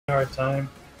hard time.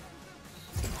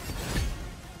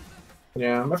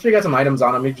 Yeah, I'm sure you got some items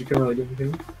on him. You couldn't really do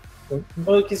anything.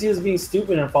 Well, because he was being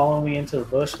stupid and following me into a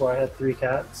bush where I had 3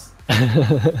 cats.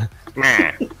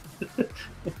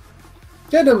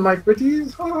 Get him, my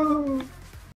pretties! Oh.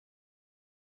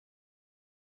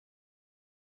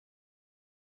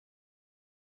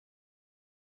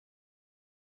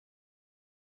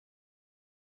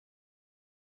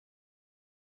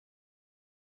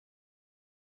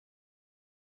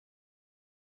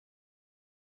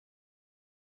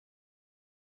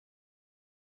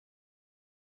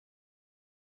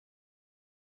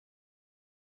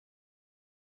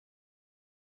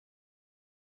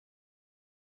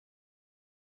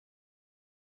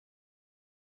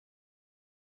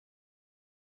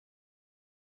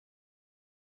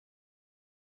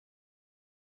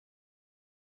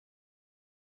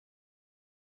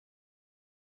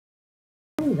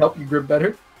 Help you grip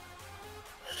better.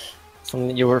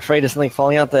 Something you were afraid of something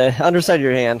falling out the underside of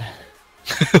your hand.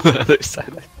 The other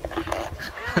side.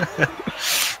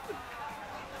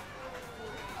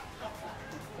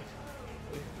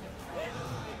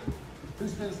 Who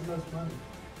spends the most money?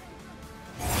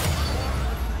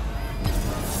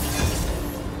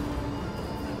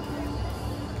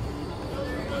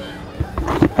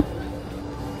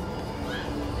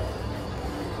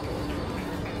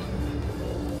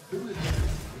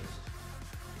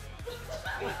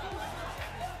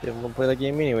 You don't play that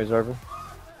game anyways, Arvy.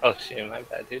 Oh shit, my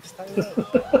bad, dude. Stop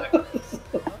it.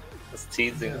 Just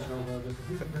teasing.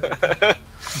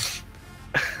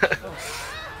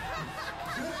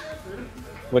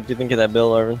 What do you think of that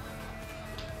build, Arvy?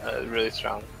 Really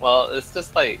strong. Well, it's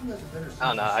just like, I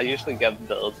don't know, I usually get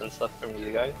builds and stuff from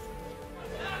you guys.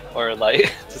 Or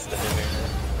like, just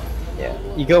Yeah,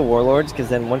 you go Warlords, because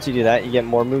then once you do that, you get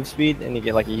more move speed, and you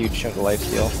get like a huge chunk of life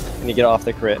steal, and you get off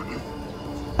the crit.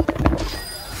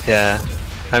 Yeah,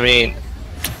 I mean,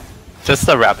 just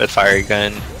a rapid fire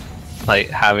gun,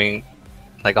 like having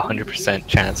like 100%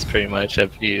 chance pretty much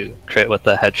if you crit with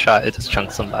a headshot, it just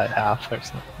chunks them by half or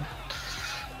something.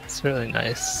 It's really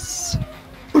nice.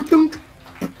 That's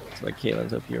why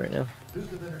Caitlin's OP right now.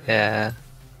 Yeah.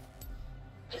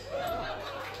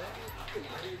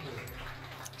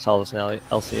 Solve this now,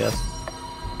 LCS.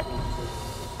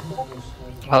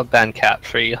 I'll ban cat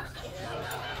for you.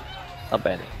 I'll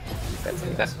ban it.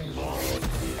 That's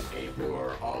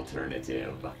Your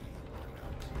alternative.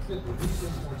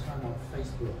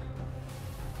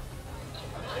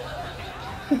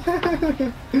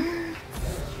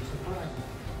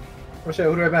 Oh shit,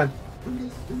 who do I ban?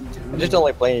 I just don't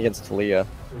like playing against Talia.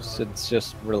 It's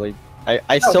just really...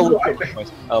 I still...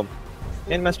 Oh.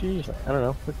 And Master Yi, I don't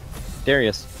know.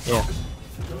 Darius, yeah.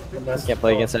 Can't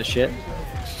play against that shit.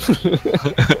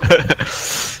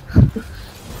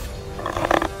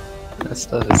 That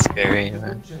stuff is scary,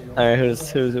 man. Alright,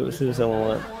 who's someone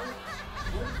want?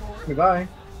 Goodbye.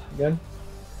 Again.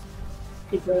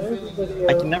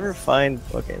 I can never find...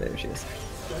 Okay, there she is.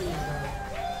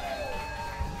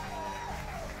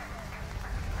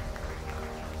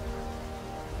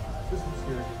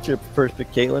 What's your first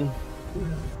pick, Caitlyn?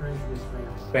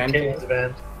 Ban Caitlin's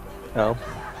banned. Oh.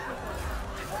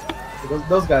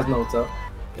 Those guys know what's up.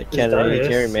 The Kennedy Darius.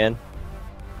 carry, man.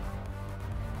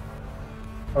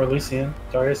 Or Lucian.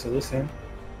 Darius or Lucian.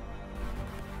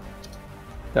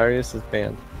 Darius is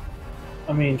banned.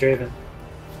 I mean, Draven.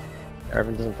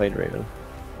 Arvin doesn't play Draven.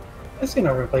 I've seen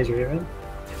Arvy play Draven.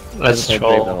 That's Hasn't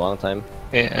played Draven in a troll. long time.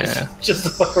 Yeah. Just to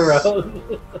fuck around.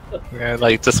 Yeah,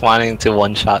 like just wanting to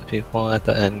one-shot people at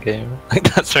the end game. Like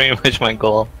that's pretty much my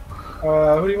goal.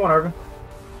 Who do you want, Arvin?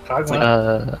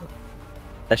 Cogman.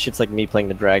 That shit's like me playing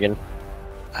the dragon.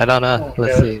 I don't know. Oh,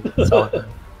 Let's yeah. see. Sona.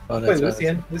 Play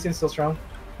Lucian. Lucian's still strong.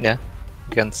 Yeah,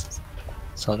 against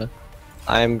Sona.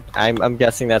 I'm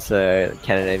guessing that's a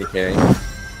Kennedy carry.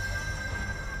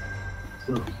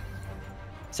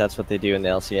 So that's what they do in the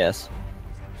LCS.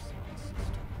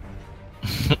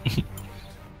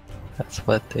 That's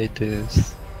what they do.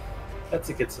 That's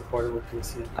a good supporter with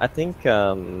Lucian. I think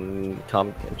Tom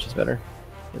Kinch is better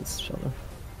against Shona.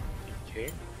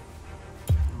 Okay.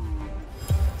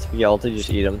 So if you ulti, just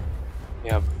eat him.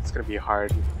 Yeah, but it's gonna be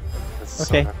hard.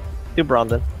 Okay. Do Braum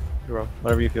then. Do Braum.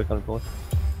 Whatever you feel comfortable with.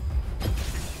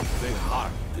 The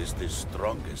heart is the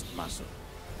strongest muscle.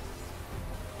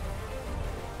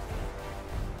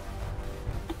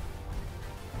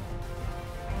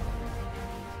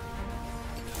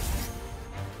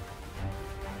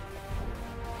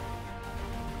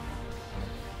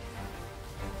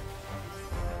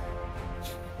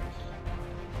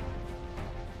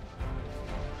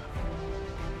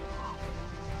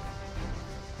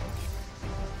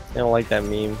 I don't like that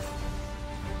meme.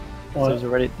 What?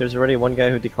 There's already one guy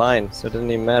who declined, so it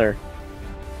doesn't even matter.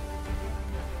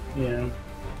 Yeah.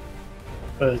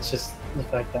 But it's just the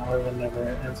fact that Arvy never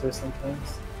answers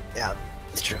sometimes. Yeah,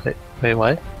 it's true. Wait,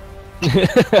 what?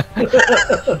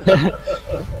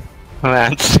 I'm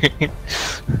answering.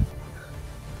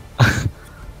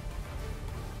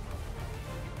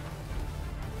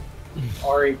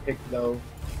 Ari picked though.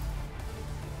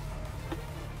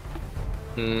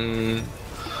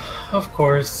 Of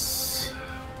course.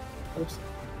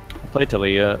 Play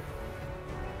Talia.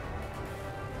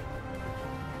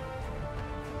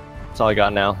 That's all I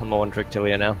got now. I'm a one-trick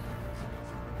Talia now.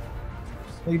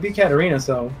 Well, you beat Katarina,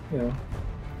 so you know.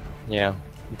 Yeah,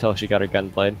 until she got her gun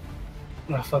blade.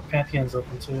 Oh, fuck, Pantheon's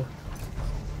open too.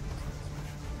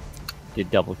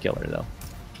 Did double kill her though.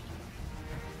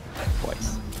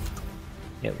 Twice.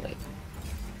 Yeah, late.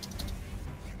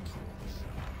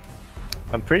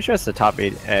 I'm pretty sure it's the top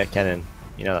 8 cannon.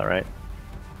 You know that, right?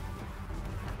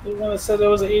 You want to say there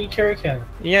was an 80 carry cannon.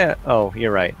 Yeah. Oh,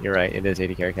 you're right. You're right. It is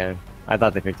 80 carry cannon. I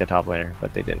thought they picked the top laner,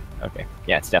 but they didn't. Okay.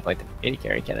 Yeah, it's definitely 80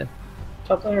 carry cannon.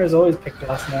 Top laner is always picked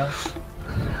last now.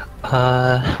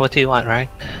 What do you want, right?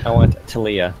 I want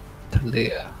Talia.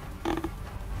 Talia.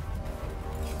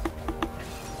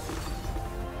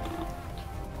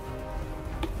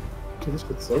 Dude, this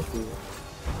looks so cool.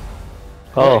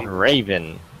 Oh,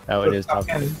 Raven. Oh, it is Top top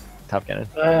cannon. cannon. Top cannon.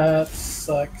 That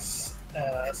sucks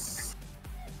ass.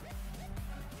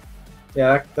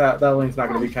 Yeah, that lane's not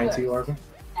gonna be kind to you, Arvy.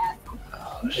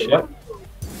 Oh shit.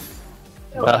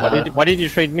 What? Why did you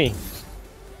trade me?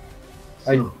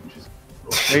 I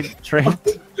Trade?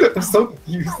 I'm so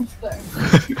confused.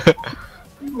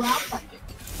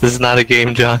 This is not a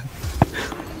game, John.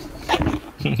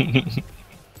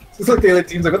 It's like the other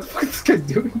team's like, what the fuck is this guy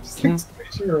doing? Just like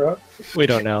smashing her up. We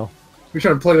don't know. We're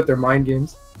trying to play with their mind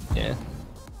games. Yeah.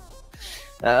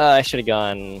 I should have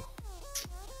gone.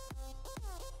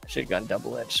 I should have gone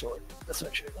double-edged sword. That's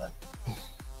what I should have done.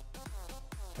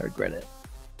 I regret it.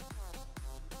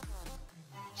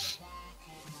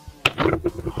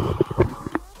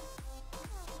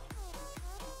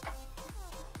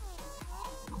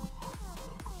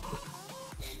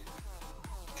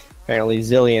 Apparently,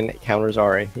 Zillion counters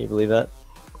Ari. Can you believe that?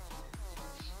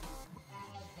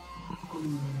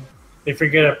 If you're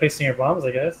good at placing your bombs,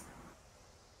 I guess.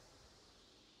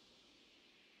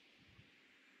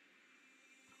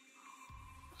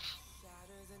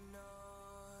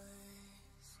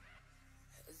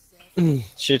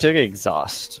 She took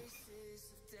exhaust.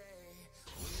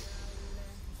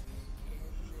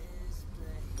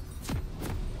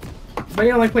 But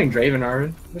you don't like playing Draven,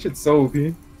 Arvy. That shit's so OP.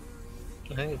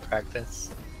 I need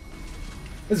practice.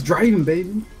 It's Draven,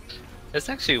 baby. It's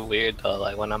actually weird though.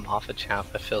 Like when I'm off a champ,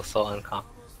 I feel so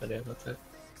unconfident with it.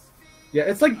 Yeah,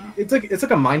 it's like a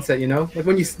mindset, you know. Like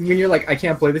when you're like, I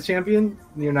can't play the champion,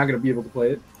 you're not gonna be able to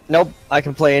play it. Nope, I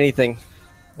can play anything.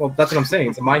 Well, that's what I'm saying.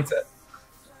 It's a mindset.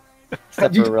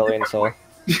 Except for Aurelion Soul.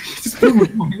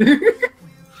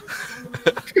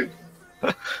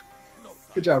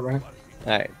 Good job, Ryan.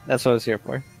 Alright, that's what I was here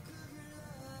for.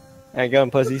 Alright, go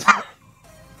in, pussies.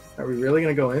 Are we really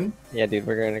gonna go in? Yeah, dude,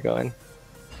 we're gonna go in.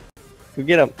 Go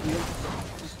get him.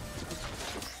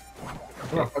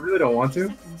 Well, I really don't want to.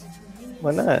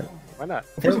 Why not? Why not?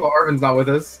 First of all, Arvin's not with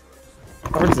us.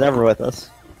 Arvin's never with us.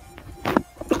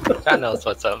 John knows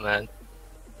what's up, man.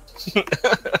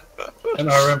 And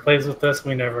Arvy plays with us,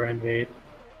 we never invade.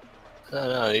 I don't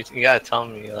know. You gotta tell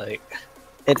me, like.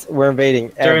 We're invading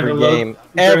During every the low- game.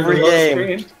 during Every the low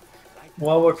game. screen,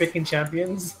 while we're picking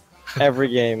champions. Every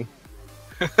game.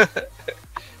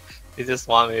 You just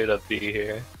want me to be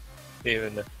here,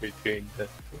 even if we're doing this.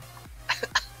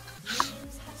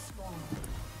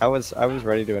 I was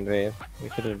ready to invade. We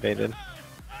could have invaded.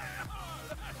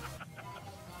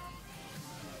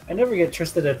 I never get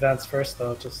Tristan advance first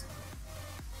though, just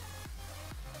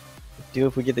Do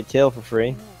if we get the kill for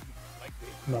free.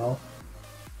 no.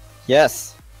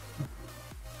 Yes.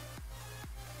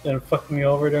 Then fuck me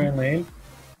over during lane.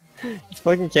 It's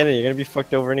fucking Canada. You're gonna be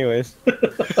fucked over anyways. Yeah,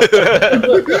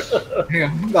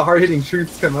 the hard-hitting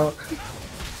truths come out.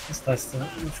 It's nice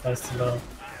to know.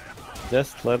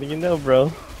 Just letting you know,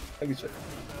 bro.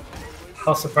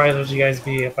 How surprised would you guys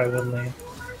be if I win lane?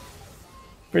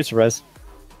 Pretty surprised.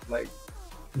 Like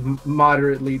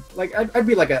moderately, like I'd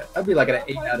be like an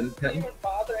 8 out of 10.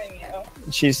 Bothering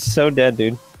you. She's so dead,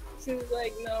 dude. She's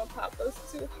like, no, Papa's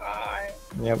too high.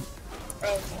 Yep.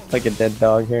 Like a dead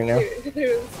dog here now.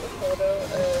 There was a photo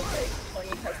of like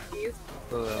 20 huskies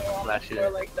Flash for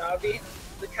like Dobby.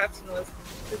 The caption was,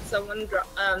 "Did someone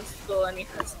steal any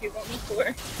husky one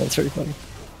before?" That's pretty funny.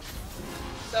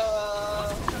 So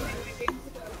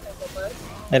What?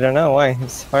 I don't know why.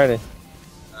 It's Friday.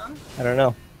 Huh? I don't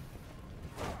know.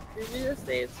 Did you just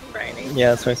say it's Friday?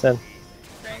 Yeah, that's what I said.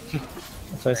 Friday.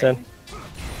 That's what I said.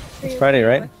 It's Friday,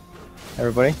 right?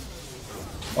 Everybody?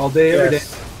 All day, every day.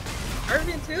 Yes.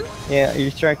 Arvy too? Yeah, you're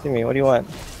distracting me. What do you want?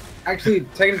 Actually,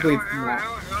 technically, it's not.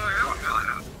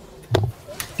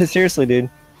 Seriously, dude.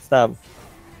 Stop.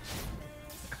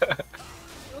 You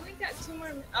only got 2 more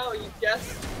minutes. Oh, you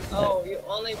just. Oh, you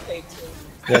only played 2.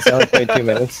 Yes, I only played 2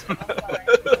 minutes.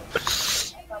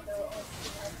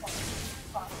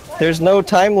 There's no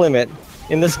time limit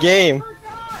in this game.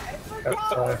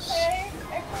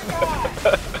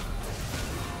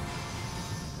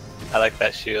 I like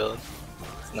that shield.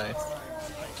 It's nice.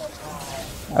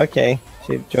 Okay.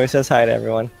 Joy says hi to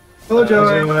everyone. Hello,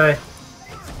 Joey. Anyway,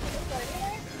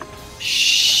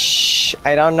 Shh.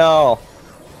 I don't know.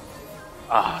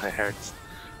 Ah, it hurts.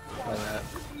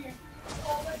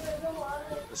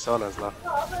 The Sona's low.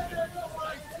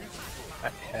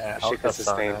 Yeah, She could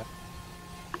sustain.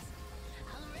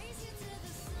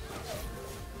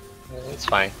 It's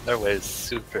fine. Their way is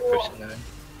super efficient. Do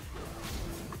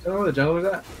you know where the jungle is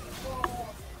at?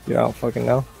 You don't fucking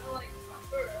know.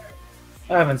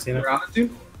 I haven't seen it. Around it, too?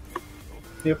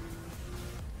 Yep.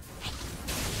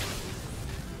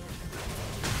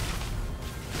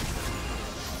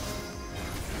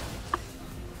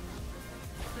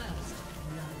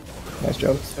 Nice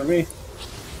job. For me.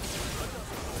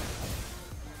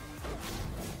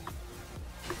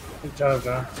 Good job,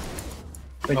 John.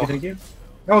 Thank you.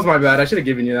 That was my bad. I should have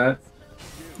given you that.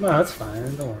 No, that's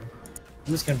fine. Don't worry.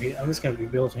 I'm just gonna be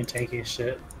building tanky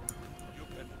shit.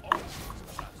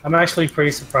 I'm actually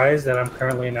pretty surprised that I'm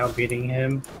currently now beating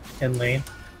him in lane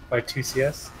by 2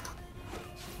 CS.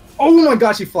 Oh my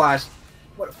gosh, he flashed.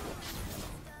 What a...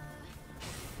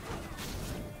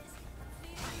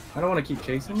 I don't want to keep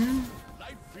chasing him.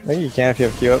 I think you can if you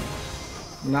have Q up.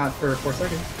 Not for 4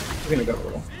 seconds. We're gonna go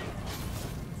for it.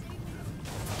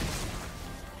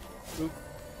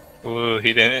 Ooh,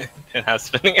 he didn't have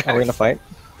spinning axe. Are we gonna fight?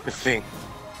 Good thing.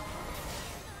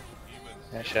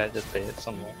 Actually, I just baited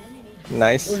someone.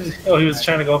 Nice. Oh, he was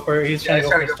trying to go for. He's trying to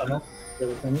go for his tunnel.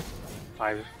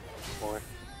 5, 4,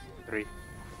 3.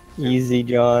 Easy,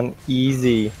 John.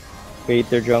 Easy. Bait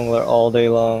their jungler all day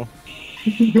long.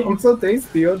 I'm so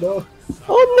tasty, oh no.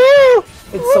 Oh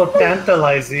It's so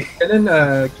tantalizing. And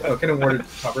then, Kennen warded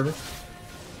top river.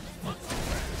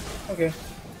 Okay.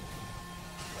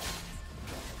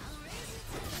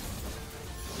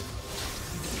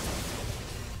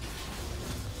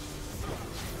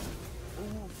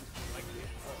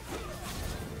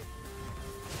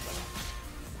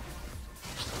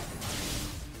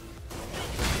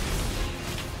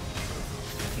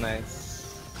 Nice.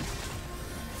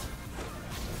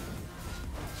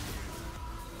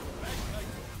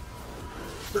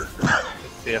 Let's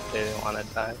see if they want to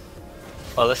die.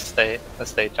 Well, let's stay.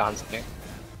 John's near.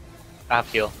 I have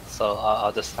heal, so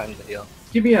I'll just time the heal.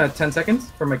 Give me 10 seconds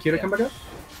for my Q to come back up.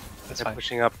 It's They're fine.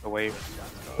 pushing up the wave.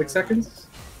 6 seconds.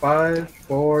 5,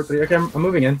 4, 3. Okay, I'm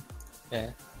moving in.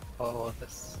 Yeah. Oh,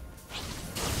 this.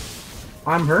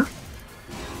 I'm her.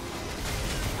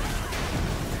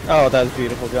 Oh, that was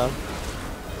beautiful, John.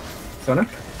 Sona.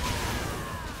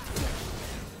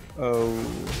 Oh.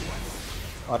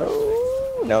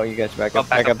 Auto. No, you guys back up. Oh,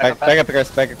 back up,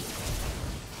 Chris. Back up.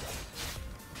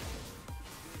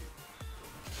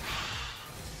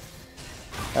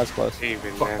 That was close.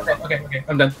 Even, Fuck, man. okay.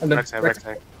 I'm done. Rek'Sai,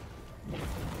 Rek'Sai.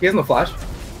 He has no flash. I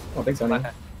don't think so. No.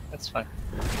 Okay, that's fine.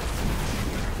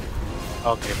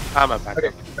 Okay, I'm a back Okay,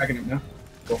 up. backing up now.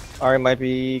 Ari might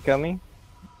be coming.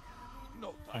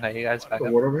 Okay, you guys back The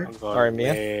up. ward over here. I'm going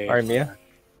Armia? way Armia? back.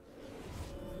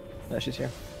 No, she's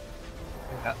here.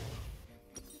 Yeah.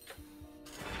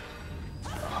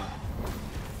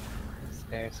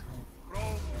 Stairs.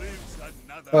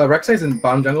 Rek'Sai's in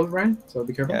bottom jungle, Ryan, so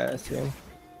be careful. Yeah, I see him.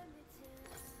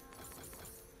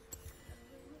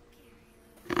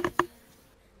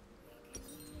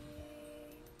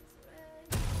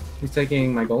 He's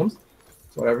taking my golems.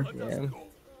 So whatever. Yeah.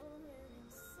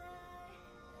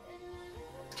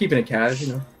 Keeping it cash,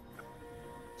 you know.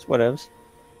 It's whatevs.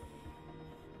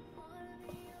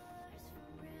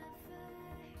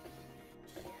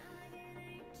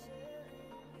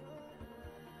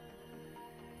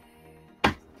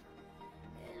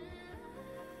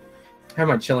 Have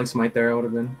my chilling smite there, I would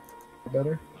have been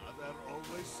better.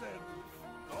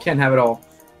 Can't have it all.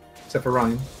 Except for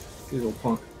Ryan. He's a little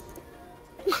punk.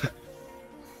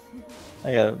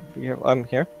 I gotta be here. I'm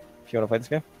here. If you wanna fight this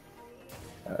guy.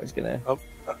 He's gonna. Oh.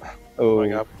 Oh.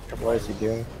 Going up. What is he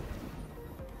doing?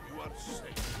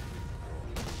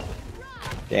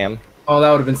 Damn. Oh, that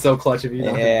would have been so clutch if you.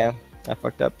 Yeah, I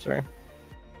fucked up. Sorry.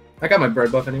 I got my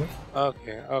bird buff anyway.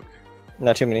 Okay, okay.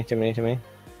 Not too many. Too many. Too many.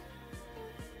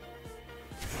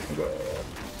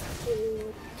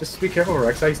 Just be careful,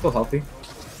 Rek'Sai. He's still healthy.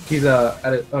 He's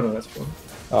at it. Oh no, that's cool.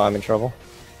 Oh, I'm in trouble.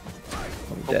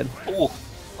 I'm dead. Ooh.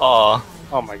 Aw.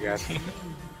 Oh my god.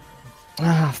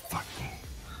 Ah, fuck.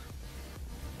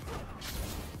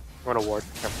 I'm gonna ward.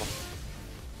 Careful.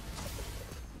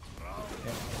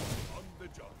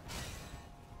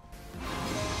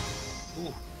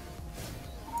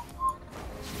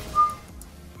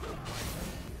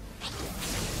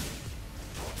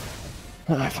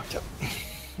 I fucked up.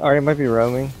 Arvy might be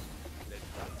roaming.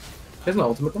 She has no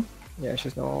ultimate though. Yeah,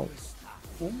 she's no.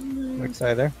 Which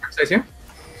side there? Rek'Sai's here.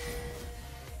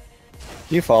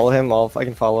 Do you follow him? I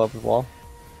can follow up with wall.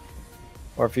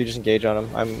 Or if you just engage on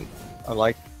him, I'm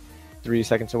like 3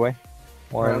 seconds away.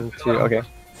 1, 2, okay.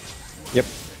 Yep.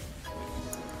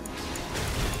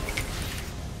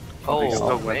 Oh,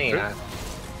 still went man.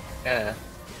 Yeah.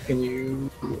 Can you?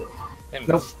 Him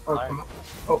Nope. is Oh, fine. come on.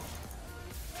 Oh,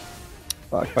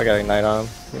 Fuck, if I got ignite on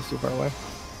him, he's too far away.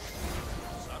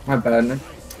 my bad. Man.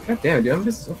 God damn it, dude. I'm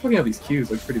fucking up these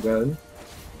Qs like pretty bad.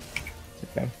 It's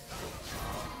okay.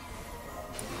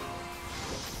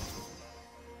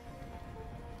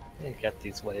 You get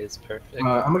these waves perfect. I'm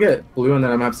gonna get blue and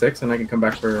then I'm gonna have 6 and I can come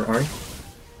back for Ari.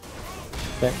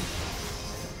 Okay.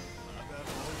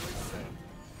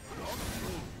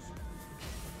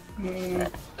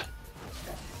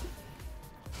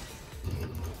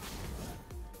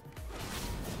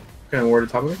 Can I ward the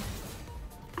top of me?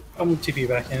 I'm TP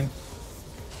back in.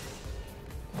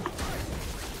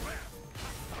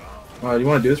 Do you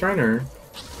want to do this, Ryan, or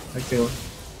I feel?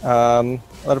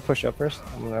 Let her push up first.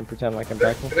 I'm gonna pretend like I'm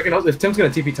back. If Tim's gonna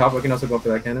TP top, I can also go for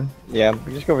that cannon. Yeah,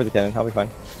 we just go over the cannon. I'll be fine.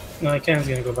 No, Cannon's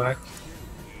gonna go back.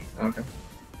 Okay.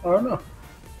 Oh no.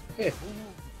 Okay.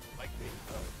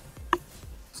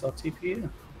 So I'll TP in.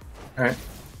 All right.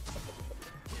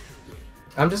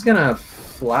 I'm just gonna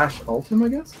flash ult him, I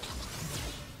guess.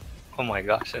 Oh my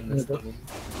gosh, I missed them.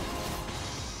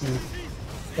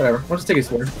 Whatever. I'll just take his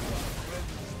sword.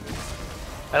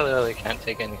 I literally can't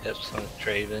take any hits from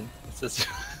Draven. This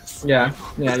is Yeah.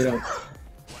 Yeah. You don't.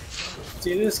 Do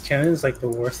you know this Cannon's like the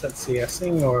worst at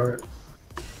CSing or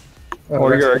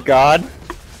Or you're a god?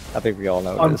 I think we all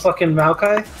know on this. fucking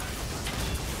Maokai?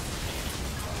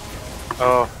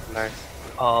 Oh, nice.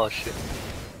 Oh shit.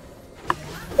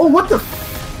 Oh, what the?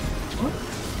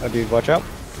 Oh, dude, watch out.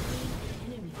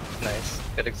 Nice.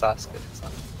 Good exhaust, good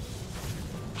exhaust.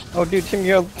 Oh, dude, Tim,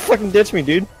 you fucking ditch me,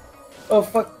 dude. Oh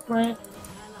fuck, right.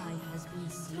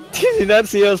 Did you not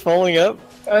see us falling up?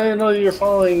 I didn't know you were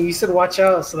following. You said watch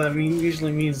out, so that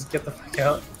usually means get the fuck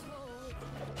out.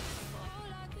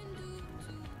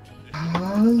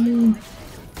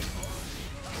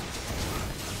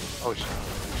 Oh shit.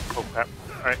 Oh crap.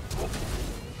 Alright.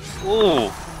 Ooh!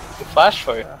 The flash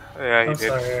for you. Yeah, he I'm did.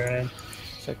 sorry, Ryan.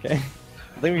 It's okay.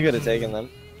 I think we could have taken them.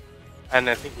 And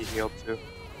I think he healed too.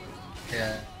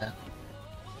 Yeah.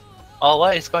 Oh,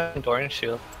 what? He's going Doran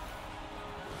Shield.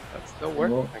 That still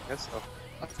works? Well- I guess so.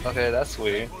 Okay, that's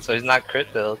weird. So he's not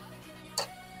crit build.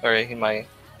 Or he might.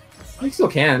 He still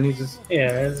can. He's just.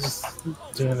 Yeah, it's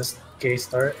just doing this gay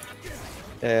start.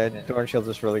 Yeah, Dorn Shield's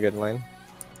just really good in lane.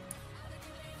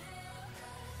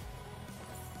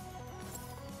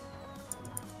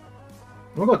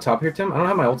 I'm gonna go top here, Tim. I don't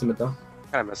have my ultimate though.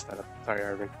 Kinda messed that up. Sorry,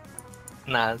 Arvy.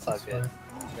 Nah, it's all That's good.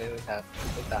 fine. Maybe we have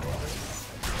with that one.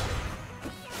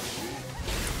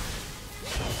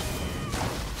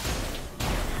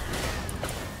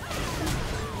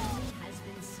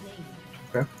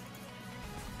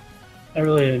 I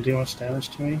really didn't do much damage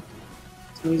to me.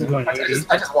 So he's going I 80.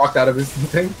 just walked out of his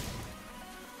thing.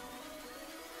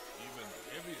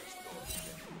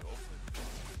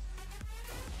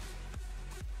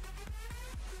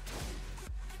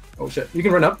 Oh shit! You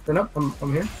can run up. Run up.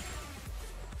 I'm here.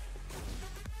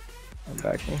 I'm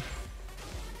backing.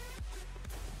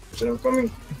 Shit, I'm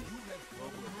coming.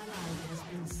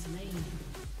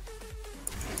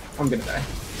 I'm gonna die.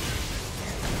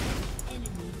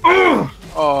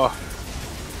 Oh!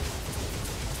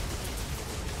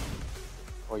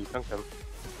 Oh, you dunked him.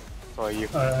 So are you.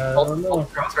 I don't know.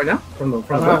 Cross right now from the I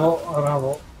don't have ult. I don't have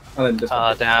ult. Oh, then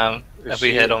just. Damn. If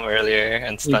we hit him earlier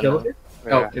and you stunned kill him. it?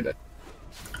 Yeah. Oh, you're dead.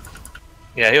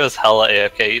 Yeah, he was hella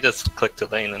AFK. He just clicked to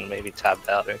lane and maybe tapped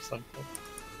out or something.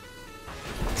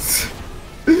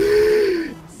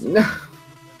 No.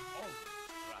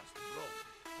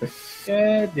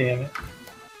 God damn it.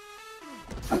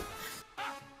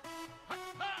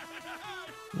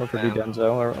 We're pretty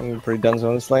dunzo. I'm pretty dunzo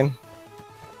in this lane.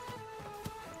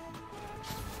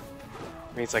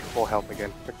 He's like full health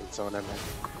again. Freaking Zona, man.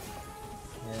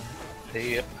 Yeah.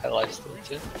 He paralyzed it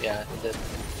too? Yeah, he did.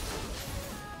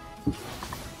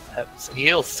 He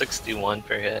heals 61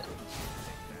 per hit.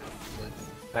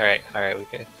 Alright, we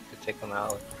could take him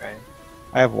out with Brian.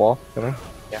 I have wall coming.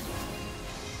 Yeah.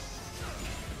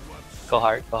 Go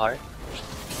hard, go hard.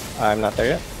 I'm not there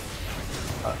yet.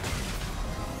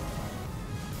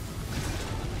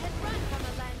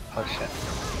 Oh shit.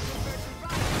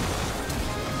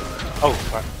 Oh,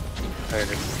 fuck. There it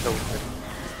is. So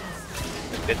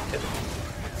good. Good.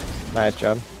 Nice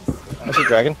job. I see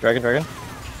dragon. Cannon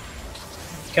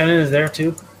is there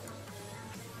too.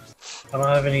 I don't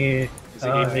have any. Is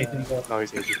anything but No,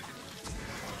 he's 80.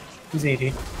 he's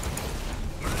 80.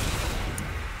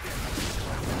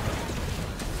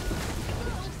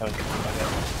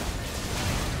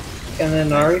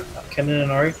 Cannon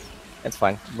and Ari. It's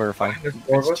fine. We're fine. There's It's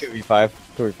four of us. 2v5,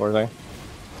 2v4 sorry.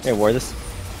 Yeah, ward this.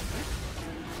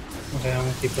 Okay, I'm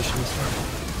gonna keep pushing this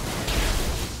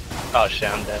one. Oh shit,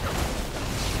 I'm dead.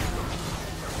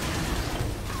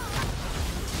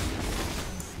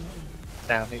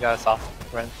 Damn, he got us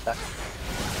off. Run back.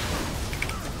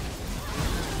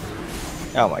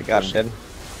 Oh my god, I'm dead.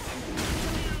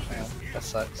 Damn, that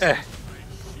sucks.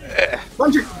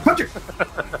 Punch it!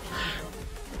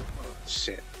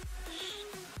 Shit.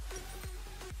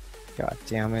 God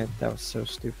damn it, that was so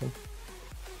stupid.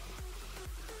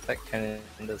 That cannon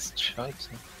does chunks.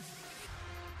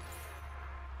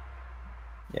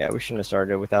 Yeah, we shouldn't have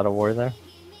started without a war there.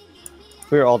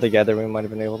 If we were all together, we might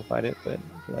have been able to fight it, but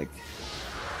like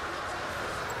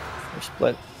we're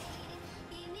split.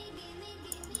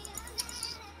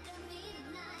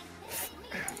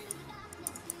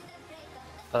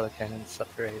 Oh, the cannon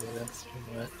separated us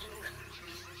too much.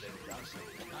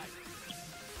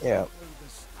 Yeah.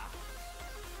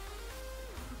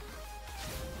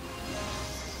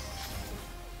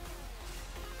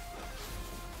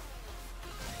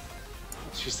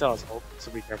 She still has ult,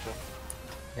 so be careful.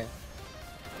 Yeah.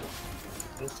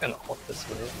 I'm just gonna ult this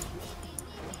way.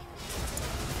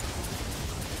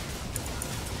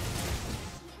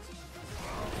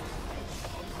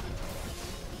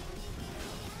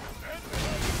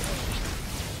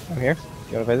 I'm here.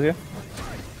 You wanna fight with you?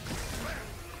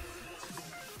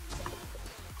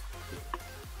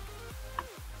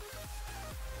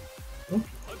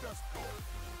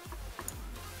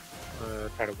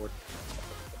 Try to ward.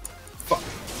 Fuck.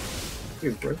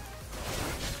 Dude, bro.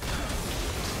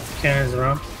 Cannon's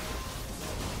around.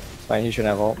 It's fine, he shouldn't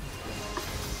have ult.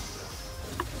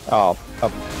 Oh,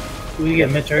 up. We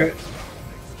get mid turret.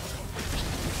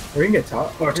 We can get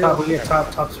top. Or top, we get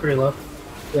top. Top's pretty low.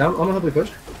 Yeah, I'm gonna help you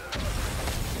push.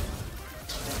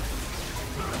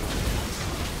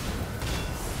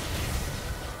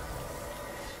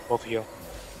 Both heal.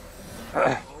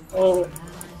 Oh,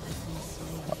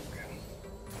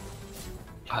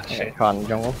 Oh Yeah, shit. caught in the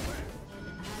jungle.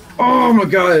 Oh my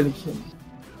god!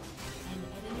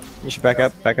 You should back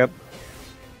up.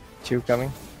 2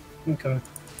 coming. okay.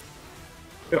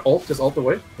 Get ult, just ult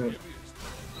away. Oh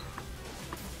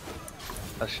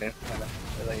shit. I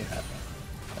let you have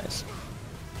that. Nice.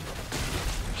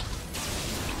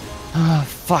 Ah,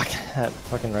 fuck. That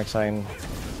fucking Rek'Sai.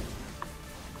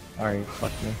 Alright,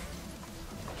 fuck me.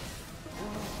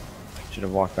 Should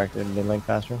have walked back to the mid lane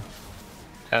faster.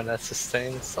 Damn, that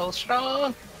sustain is so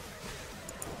strong.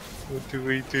 What do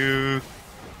we do?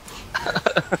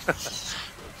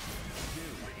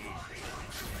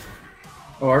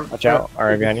 Or Watch out,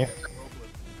 Arvy behind you.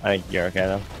 I think you're okay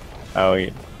though. Oh,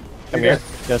 you. Come here.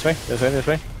 This way.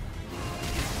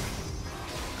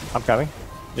 I'm coming.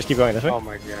 Just keep going this way. Oh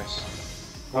my gosh.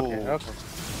 Okay, Ooh. okay.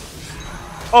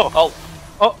 Oh!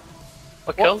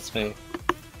 What kills me?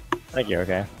 I think you're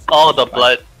okay. Oh, the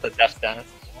blood, the death dance.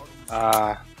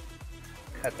 Uh,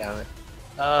 God damn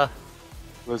it.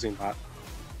 losing bot.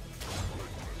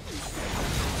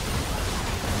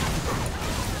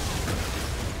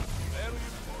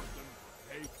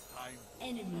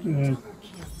 Mm.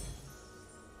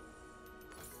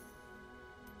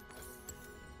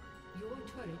 Your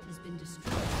turret has been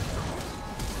destroyed.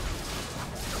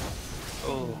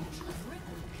 Oh.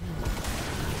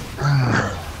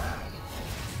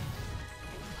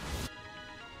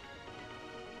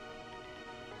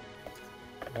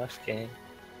 Rough game.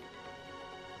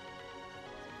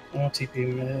 I'll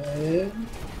TP mid.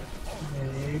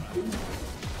 Maybe.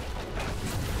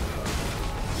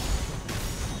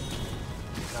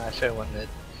 I should have won it.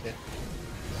 Shit.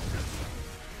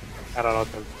 I don't know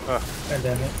them. God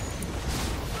damn it.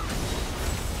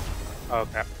 Oh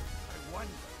crap.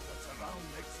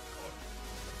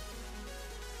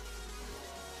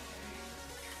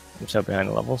 I'm so behind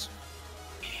the levels.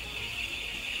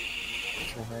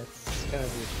 question. It's gonna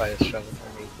be quite a struggle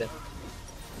for me to.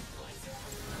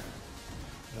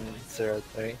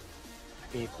 0-3.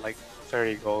 Need like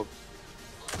 30 gold.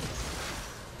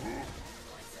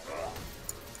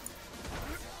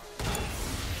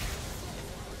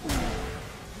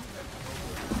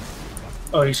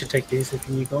 Oh, you should take these if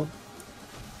you need gold.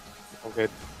 I'm good.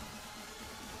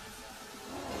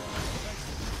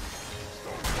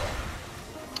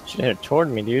 Should hit it toward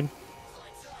me, dude.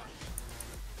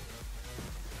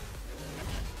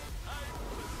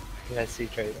 You guys see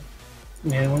Trader?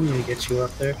 Yeah, I need to get you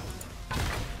up there.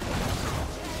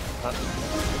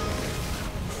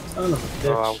 Son of a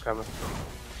bitch. Oh, I'm coming.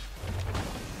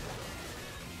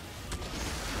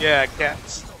 Yeah,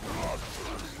 cats.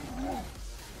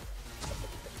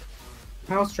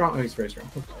 How strong? Oh, he's very strong.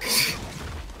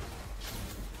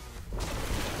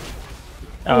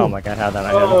 Oh my god, how did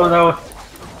I hit Oh, him?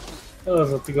 that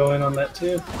was up to go in on that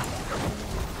too.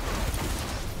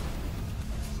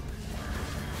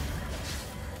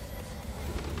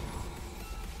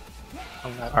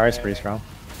 I'm not Alright, it's there. pretty strong.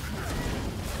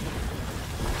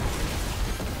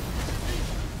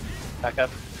 Back up.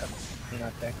 I'm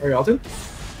not there. Are you ulted?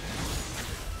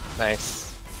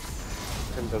 Nice.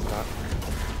 Tim does not.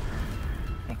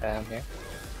 Okay, I'm here.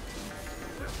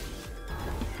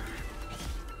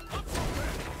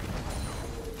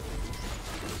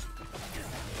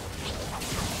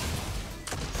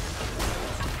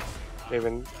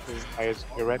 Raven, his eyes,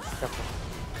 you're red. Careful.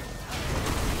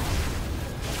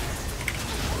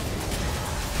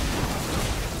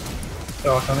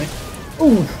 They're all coming.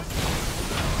 Ooh!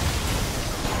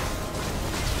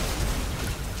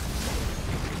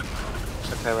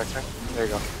 Okay, right there. There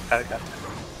you go. Got it.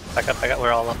 Back up.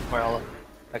 We're all up.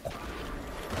 Back up.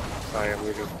 Sorry, I'm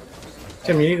leaving.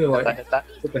 Tim, you need to like Hit that.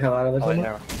 get the hell out of this Oh, wait, one.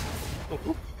 never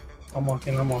mind. I'm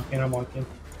walking. I'm Ari,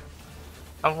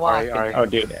 walking. Ari. Oh,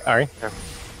 dude, Ari. Yeah.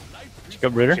 Did you go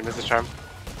Rooter? Did you miss the charm?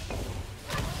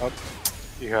 Oh,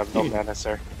 you have no Dude. mana,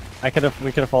 sir. We could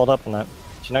have followed up on that.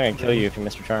 She's not gonna kill you if you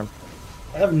miss your charm.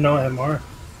 I have no MR.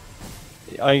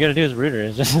 All you gotta do is Rooter.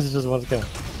 It's just one kill.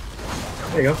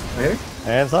 There you go. I hit it.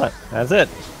 And that's it. That's it.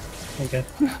 Okay.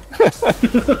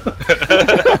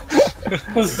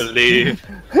 Believe.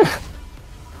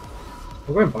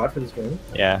 We're going bot for this game.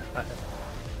 Yeah.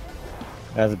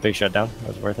 That was a big shutdown. That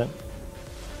was worth it.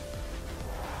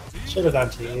 Should have gone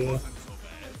to you.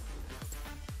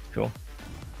 Cool.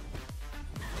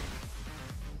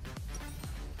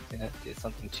 Yeah, do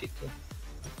something cheeky.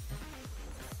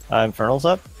 Infernal's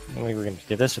up. We can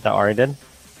get this with that Ari did.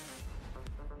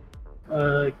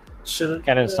 Should have.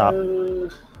 Can't stop.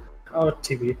 Oh,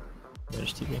 TV.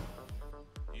 There's TV.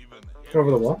 Go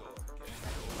over the wall.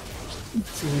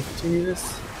 See if we continue this.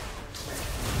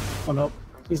 Oh no,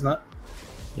 he's not.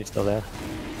 He's still there.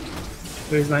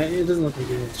 No, he's not. It doesn't look like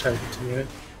he's going to try to continue it.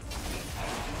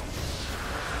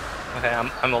 Okay,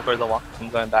 I'm over the wall. I'm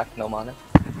going back. No mana.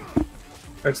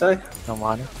 Dark side? No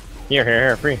mana.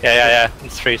 Here, free. Yeah.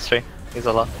 It's free. He's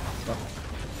a lot.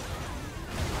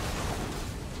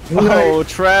 Oh,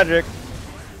 tragic.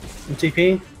 I'm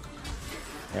TP.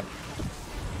 Yep.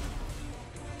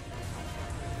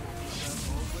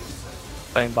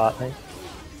 Playing bot lane.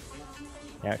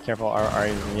 Yeah, careful.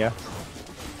 Ari, yeah.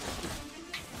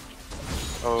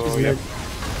 Oh, She's yeah. mid.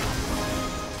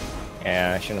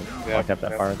 Yeah, I shouldn't have Yeah, walked up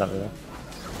that yeah. far without it.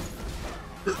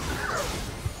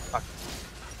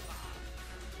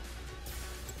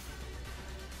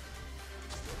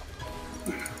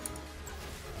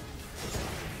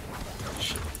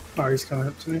 Ari's coming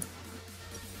up to me.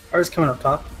 Ari's coming up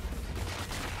top.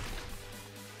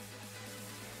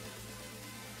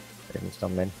 Raven's still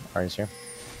mid. Ari's here.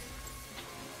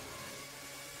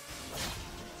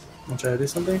 I'll try to do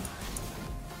something.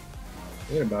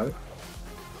 Forget about it.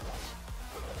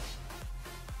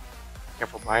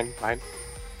 Careful, behind.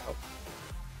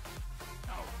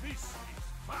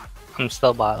 I'm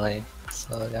still bot lane,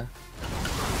 so yeah.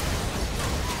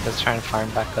 Just trying to farm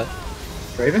back up.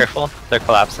 Raven? Careful, they're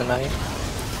collapsing now.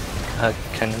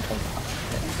 Cannon from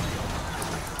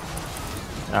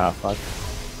Ah, fuck.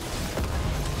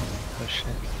 oh shit.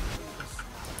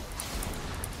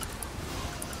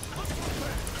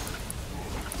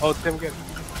 Oh, Tim, get.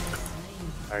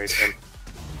 Sorry, Tim.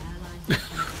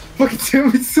 Look at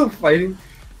him, he's still fighting.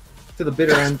 To the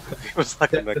bitter end. He was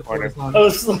stuck in the corner. I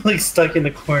was like stuck in the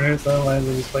corner, so I was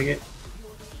just like it.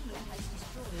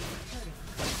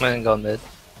 I'm gonna go mid.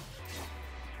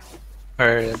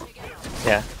 Or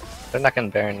yeah, they're not gonna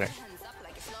Baron there.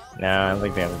 Nah, I don't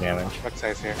think they have the damage. What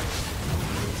size here?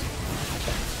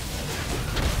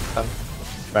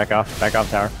 Back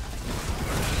off tower.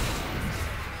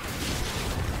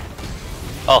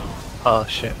 Oh, Oh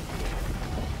shit.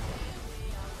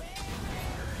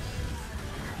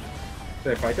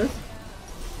 Did I fight this?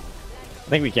 I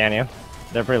think we can, yeah.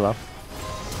 They're pretty low.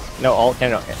 No ult,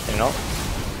 no.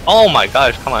 Oh my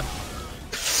gosh, come on.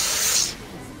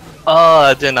 Oh,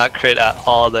 I did not crit at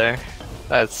all there.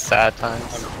 That's sad times.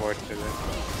 Unfortunate.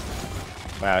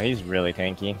 Wow, he's really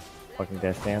tanky. Fucking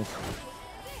death dance.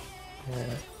 Yeah.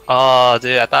 Oh,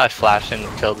 dude, I thought I flashed and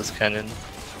killed this cannon.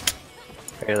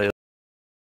 Really.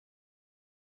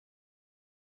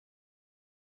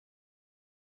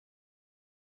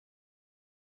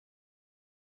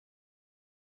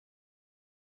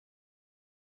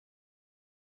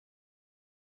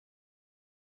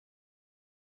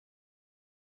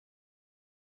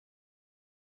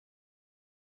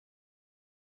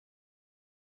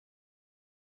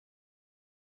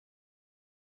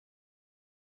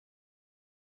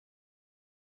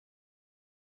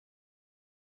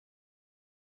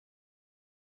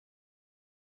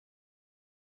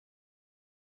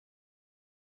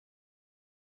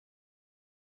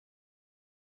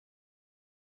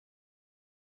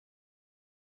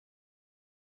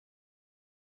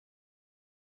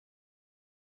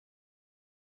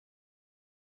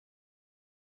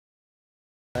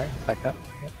 Alright, back up.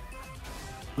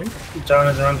 Yep. John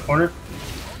is around the corner.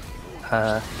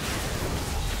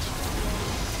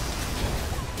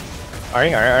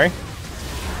 Ari.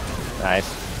 Nice.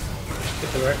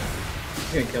 Get the right.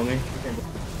 You're gonna kill me.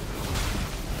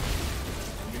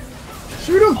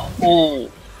 Shoot him! Oh,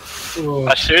 I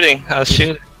was shooting.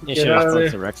 You Get should out have of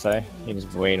flipped there. the Rek'Sai. He was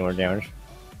way more damage.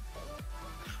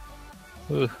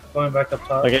 Ooh. Going back up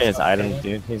top. Look at his items,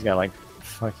 dude. He's got like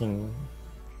fucking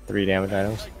 3 damage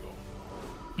items.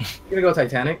 You're gonna go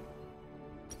Titanic.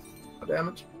 No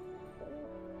damage.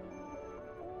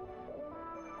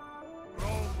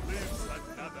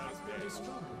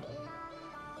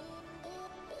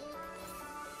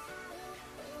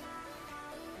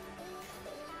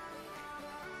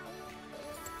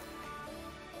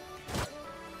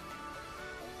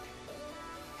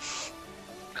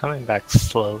 Coming back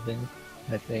slowly,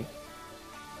 I think.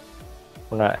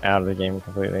 We're not out of the game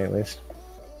completely, at least.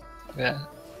 Yeah.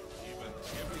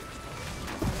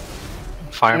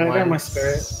 Farm I got my lines.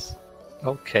 spirit.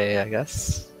 Okay, I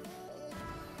guess.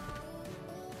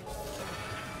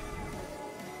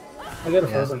 I got a Yeah.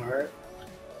 frozen heart.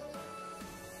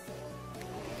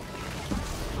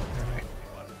 Alright.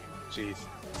 Jeez.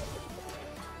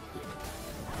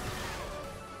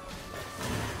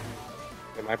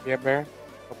 There might be a bear.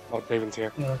 Oh, Draven's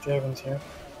here. No, Draven's here.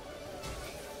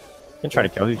 You can try to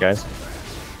kill these guys.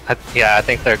 Yeah, I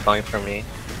think they're going for me.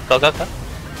 Go.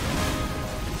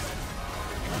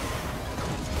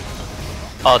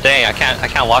 Oh dang, I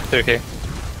can't walk through here.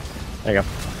 There you go.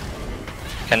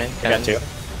 Can it? I got 2.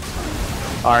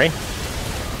 Ari.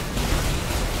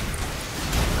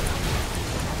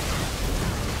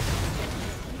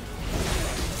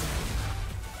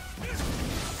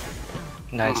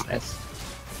 Nice.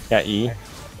 Got E.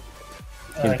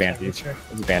 He's I can't Banshees. reach her.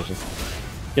 He's Banshees.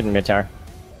 Get in mid tower.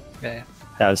 Yeah.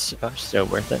 That was so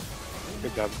worth it.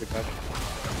 Good job.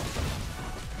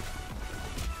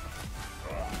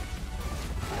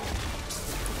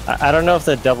 I don't know if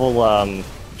the double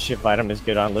shift item is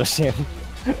good on Lucian.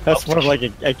 That's more of like a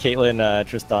Caitlyn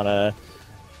Tristana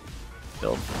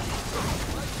build.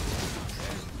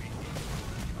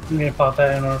 I'm gonna pop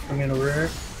that in order for me to rear.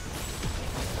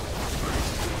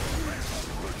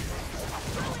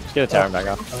 Just get a tower back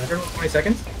off. 20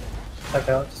 seconds. Back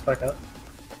out, just back out.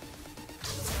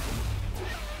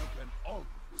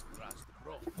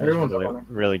 Everyone's really, up.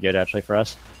 really good actually for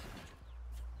us.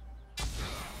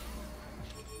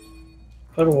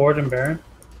 Put a ward in Baron.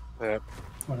 Yep.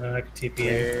 And then I can TP in.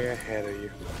 Way ahead of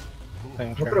you.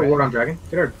 We'll put a ward on Dragon.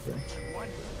 Get her.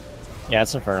 Yeah,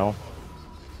 it's Infernal.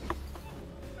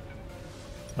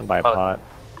 I'll buy a pot.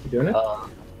 You doing it?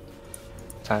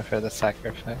 Time for the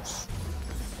sacrifice.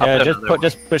 Yeah,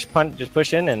 just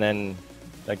push in and then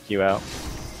like Q out.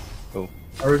 Ooh.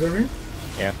 Arvy's over here?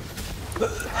 Yeah.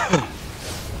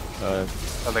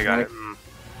 Oh, they got it.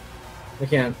 I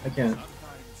can't.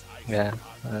 Yeah.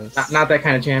 Not that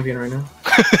kind of champion right now.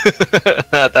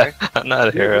 I'm not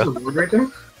a hero. There's a ward right there?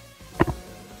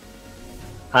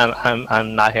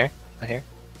 I'm not here. Not here.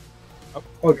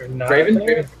 Oh, You're not Draven?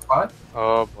 there? Draven's spot?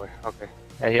 Oh boy. Okay.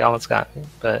 Yeah, he almost got me,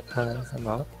 but I'm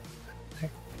out.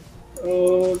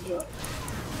 Oh, God.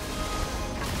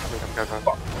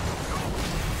 Come.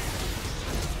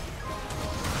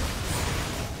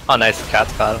 Oh, nice. The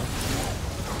cat's got him.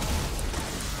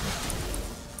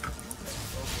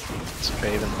 It's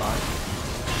Draven bot.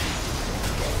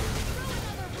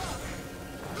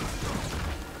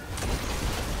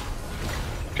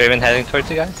 Draven heading towards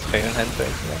you guys. Draven heading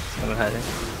towards you guys. I'm heading.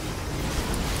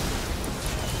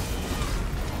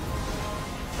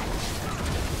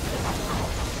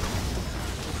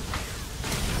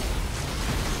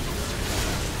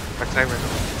 Backside right now.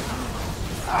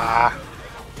 Ah.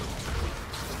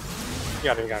 You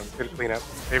got him, Good clean up.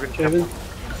 Draven, careful.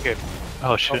 Good.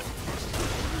 Oh shit.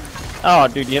 Oh,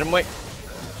 dude, you hit him. Wait.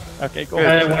 Okay, cool.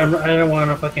 I didn't want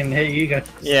to fucking hit you guys.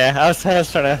 Yeah, I was trying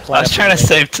to. I was trying to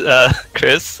save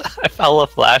Chris. I foul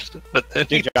flashed, but then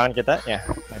Did John get that? Yeah.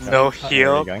 No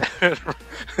heal.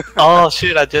 oh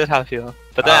shoot, I did have heal,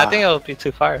 but then I think it would be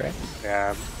too far, right?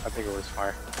 Yeah, I think it was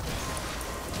far.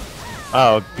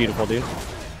 Oh, beautiful, dude.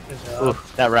 Ooh.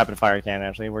 That rapid fire cannon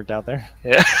actually worked out there.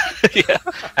 Yeah, yeah,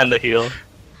 and the heal.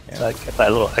 Yeah. So I get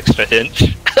that little extra inch.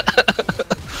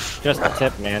 Just the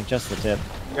tip, man. Just the tip.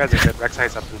 You guys are good.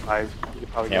 Rek'Sai's up in 5. You can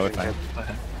probably Yeah, get we're in fine.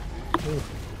 good.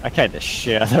 I kicked the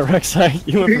shit out of that Rek'Sai.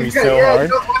 You went for me so yeah,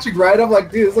 hard. I was watching right up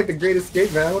like, dude, it's like the great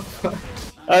escape, man. What the fuck?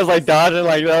 I was like dodging,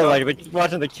 like I was like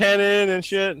watching the cannon and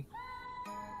shit.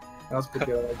 That was pretty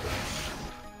good.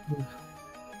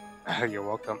 I like You're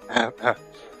welcome.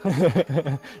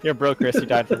 You're broke, Chris. You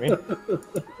died for me. I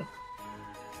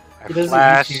He doesn't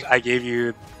flashed. need you. I gave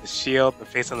you the shield, the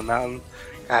face on the mountain.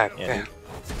 God Yeah, damn.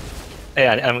 Hey,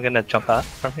 I'm gonna jump out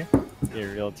from here. You're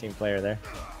a real team player there.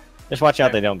 Just watch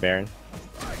out they don't Baron.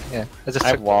 Yeah, I just I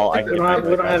have took wall. I We can don't get have,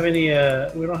 pretty we don't fast. have any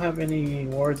we don't have any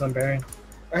wards on Baron.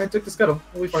 I took the scuttle.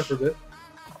 We'll be fine for a bit.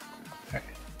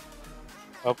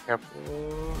 Oh, careful.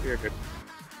 You're good.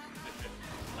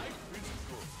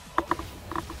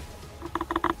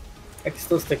 I can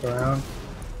still stick around.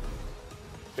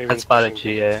 Maybe I spotted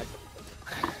GA. I'm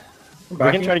We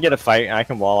back can in. try to get a fight. I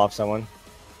can wall off someone.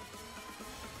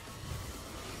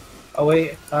 Oh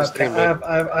wait, Just I aim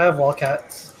have wall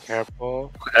cats.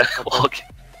 Careful. Okay.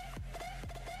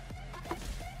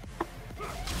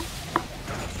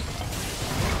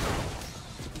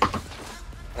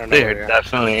 I don't know where They're you're at.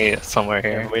 definitely somewhere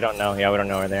Yeah, here. we don't know. Yeah, we don't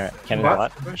know where they're at. Cannon a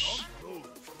lot. Push.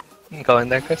 Go in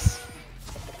there, Chris.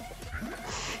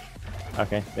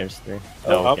 Okay, there's 3.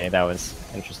 Oh, Oh, okay, that was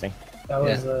interesting. That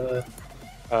was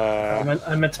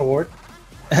I meant to ward.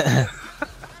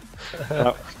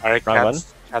 Alright, Wrong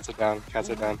cats. Cats are down. Cats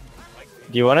are down.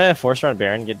 Do you want to force round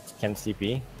Baron get Ken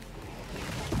CP?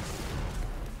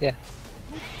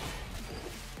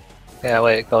 Yeah,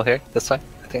 wait, go here. This way.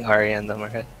 I think Ari and them are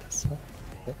hit. This way.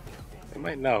 They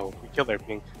might know. We killed their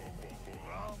pink.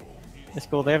 It's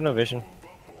cool. They have no vision.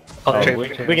 Oh, Oh, Draven, we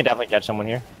Draven. can definitely catch someone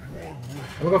here. I'm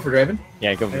gonna go for Draven.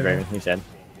 Yeah, go for Draven. He said.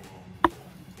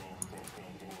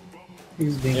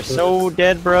 He's being You're cool. so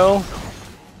dead, bro.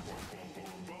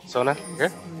 Sona,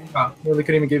 here? Oh, really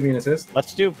couldn't even give me an assist.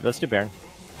 Let's do Baron.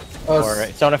 Oh, Or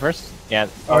Sona first. Yeah.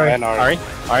 Alright. And Ari.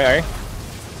 Ari.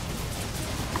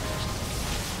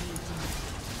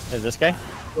 Is this guy?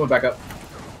 going back up.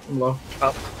 I'm low.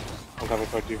 I'm coming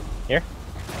towards you. Here?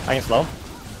 I can slow.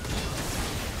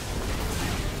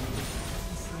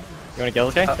 You wanna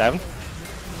kill this guy? Stab him?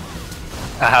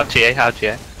 I have GA,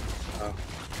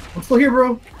 I'm still here,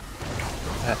 bro.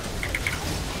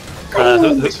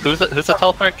 Who's the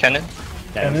teleport? Kennen?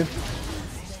 Stab him. Cannon.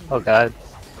 Oh god.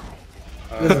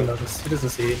 He doesn't notice. He doesn't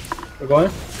see it. We're going.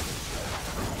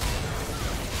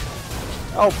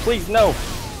 Oh, please, no!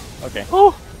 Okay.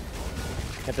 Oh!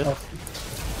 Get this.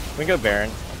 We can go Baron.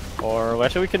 Or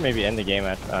actually, we could maybe end the game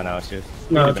at. Oh no, it's just.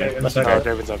 No, we can do okay, Baron. Let's it's do okay.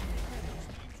 Baron. Draven's up.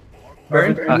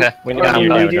 Baron? Okay. We need Yeah, to I'm do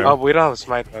done. damage. Oh, we don't have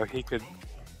smite though. He could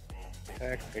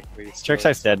technically.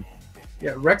 Rek'Sai's dead.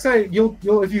 Yeah, Rek'Sai, you'll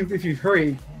if you hurry,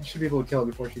 you should be able to kill her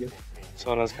before she gets.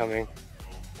 Sona's coming.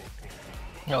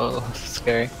 Oh,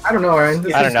 scary. I don't know, Aaron.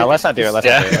 I don't know. Let's not do it. Let's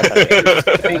not do it. Let's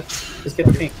not do it. Yeah. Just get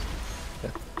the pink.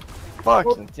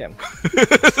 Fucking Tim.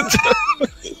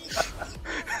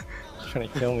 Trying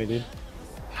to kill me, dude.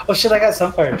 Oh shit! I got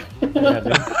Sunfire. Yeah,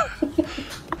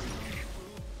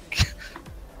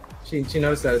 dude. She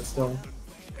noticed that it's still.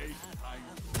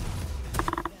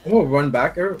 I'm gonna run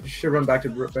back. Or should run back to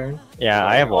Baron. Yeah,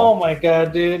 I have Oh wall. my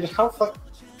god, dude! How fuck?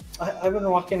 I've been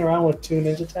walking around with 2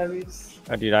 ninja tabbies.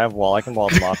 Oh, dude, I have wall. I can wall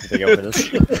them off if they go for this.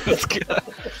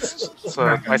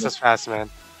 So twice as fast, man.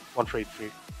 1 for 8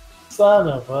 free. Son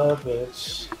of a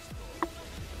bitch.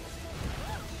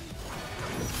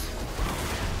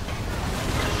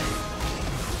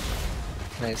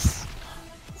 Nice.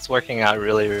 It's working out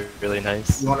really, really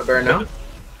nice. You want to Baron now?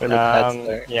 Really bad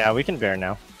start. Yeah, we can Baron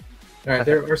now. All right,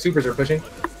 our supers are pushing.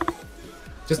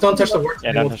 Just don't touch the wards.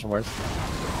 Yeah, don't touch the words.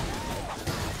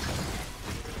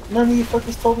 None of you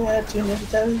fuckers told me I had 2 ninja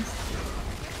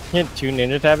tabbies. You had 2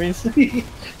 ninja tabbies?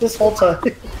 This whole time.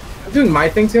 I'm doing my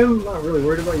thing, Tim. I'm not really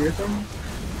worried about your thing.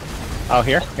 Oh,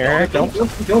 here, go.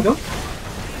 Go.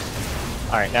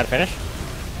 Alright, now to finish.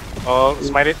 Oh,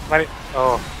 smite it.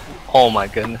 Oh, Oh my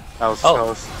goodness. that was Oh.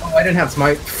 close. Oh, I didn't have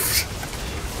smite.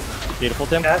 Beautiful,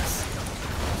 Tim. Cats.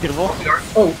 Beautiful.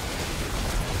 Oh.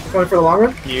 Going for the long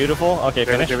run? Beautiful. Okay,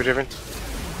 finish. Driven.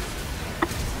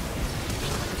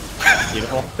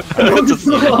 Beautiful. Just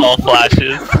all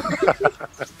flashes.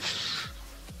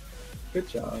 Good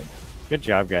job. Good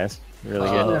job, guys. Really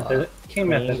good.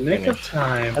 Came at the nick of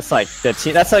time. That's like the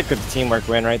team. That's like a teamwork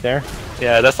win right there.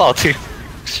 Yeah, that's all too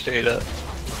straight up.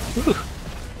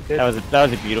 That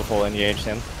was a beautiful engage,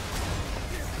 Tim.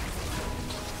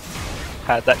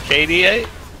 Had that KDA.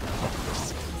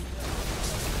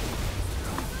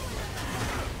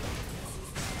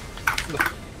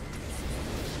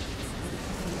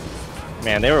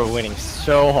 Man, they were winning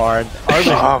so hard.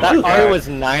 Arvy was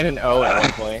 9-0 at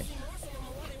one point.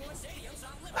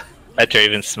 That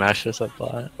Draven smashed us up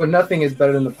bot. But nothing is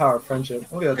better than the power of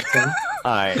friendship. Look at that thing.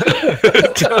 Alright.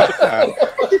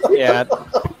 Yeah,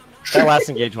 that last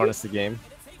engage won us the game.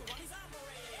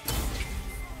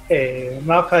 Hey,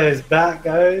 Maokai is back,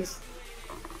 guys.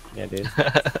 Yeah, dude.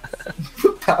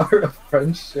 Power of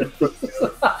friendship.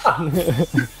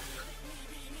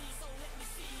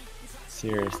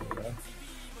 Seriously, bro.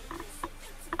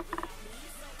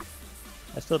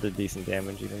 I still did decent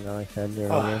damage even though I fed during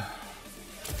the game.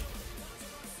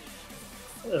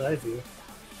 What did I do?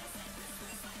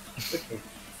 Okay.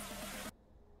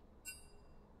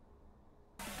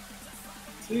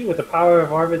 See, with the power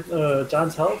of Arvid,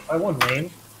 John's help, I won lane.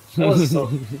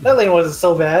 That lane wasn't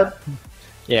so bad.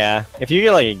 Yeah, if you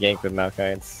get like a gank with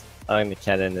Maokai, it's I think the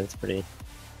Kennen is pretty.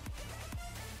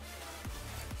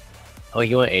 Oh,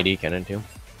 he went 80 Kennen too.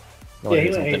 No, Yeah, he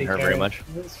went 80. didn't hurt very much.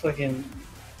 It's fucking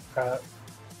crap.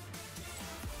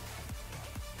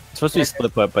 It's supposed to be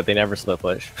split put, but they never split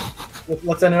push.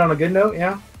 Let's end it on a good note,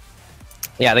 yeah?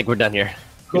 Yeah, I think we're done here.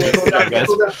 Cool down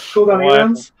What?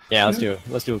 runs. Yeah, let's do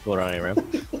a cool round anyway.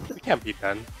 We can't be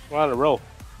done. We're on a roll.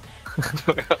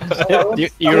 you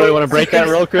really want to break that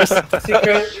roll, Chris? See,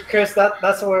 Chris,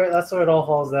 that's where it all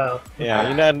falls down. Yeah,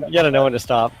 you gotta know when to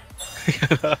stop.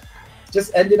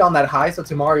 Just end it on that high, so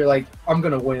tomorrow you're like, I'm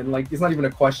gonna win. Like, it's not even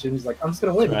a question. He's like, I'm just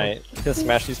gonna win. Right. Just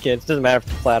smash these kids. Doesn't matter if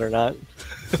it's flat or not.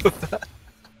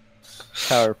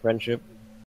 Power of friendship.